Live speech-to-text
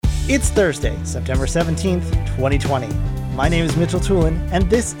It's Thursday, September 17th, 2020. My name is Mitchell Tulin, and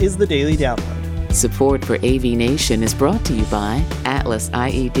this is the Daily Download. Support for AV Nation is brought to you by Atlas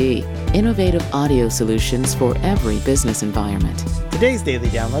IED, innovative audio solutions for every business environment. Today's Daily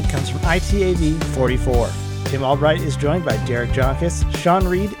Download comes from ITAV 44. Tim Albright is joined by Derek Jonkis, Sean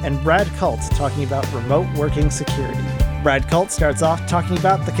Reed, and Brad Kultz talking about remote working security. Brad Kultz starts off talking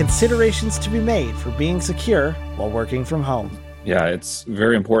about the considerations to be made for being secure while working from home. Yeah, it's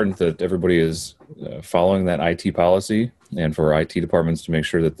very important that everybody is following that IT policy, and for IT departments to make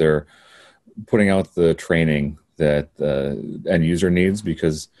sure that they're putting out the training that the end user needs,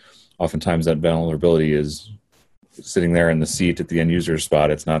 because oftentimes that vulnerability is sitting there in the seat at the end user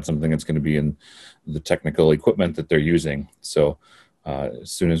spot. It's not something that's going to be in the technical equipment that they're using. So as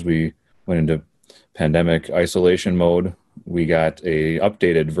soon as we went into pandemic isolation mode, we got a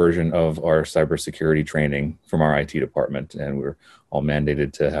updated version of our cybersecurity training from our IT department, and we're all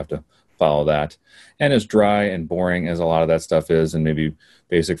mandated to have to follow that. And as dry and boring as a lot of that stuff is, and maybe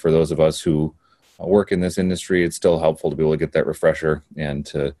basic for those of us who work in this industry, it's still helpful to be able to get that refresher and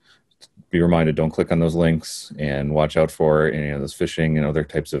to be reminded, don't click on those links, and watch out for any of those phishing and other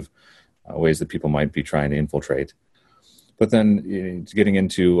types of ways that people might be trying to infiltrate. But then getting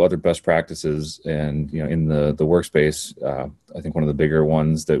into other best practices and, in the workspace, I think one of the bigger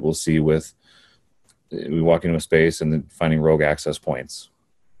ones that we'll see with, we walk into a space and then finding rogue access points,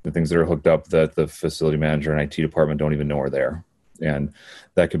 the things that are hooked up that the facility manager and IT department don't even know are there. And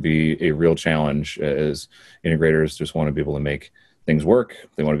that could be a real challenge, as integrators just want to be able to make things work.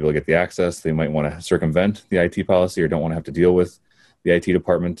 They want to be able to get the access. They might want to circumvent the IT policy or don't want to have to deal with the IT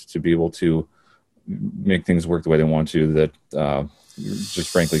department to be able to make things work the way they want to, that just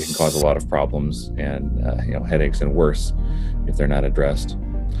frankly can cause a lot of problems and headaches and worse if they're not addressed.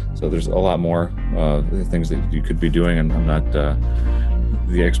 So there's a lot more things that you could be doing, and I'm not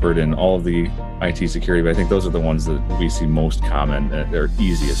the expert in all of the IT security, but I think those are the ones that we see most common and they're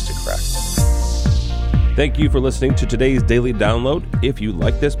easiest to correct. Thank you for listening to today's Daily Download. If you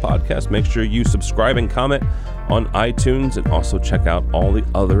like this podcast, make sure you subscribe and comment on iTunes, and also check out all the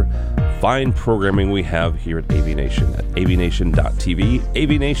other fine programming we have here at AV Nation at avnation.tv,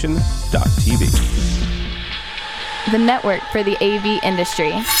 avnation.tv. The network for the AV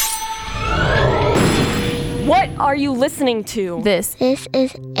industry. What are you listening to? This is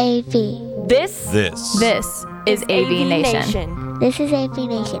AV. This is AV Nation. This is AV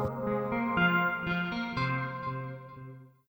Nation.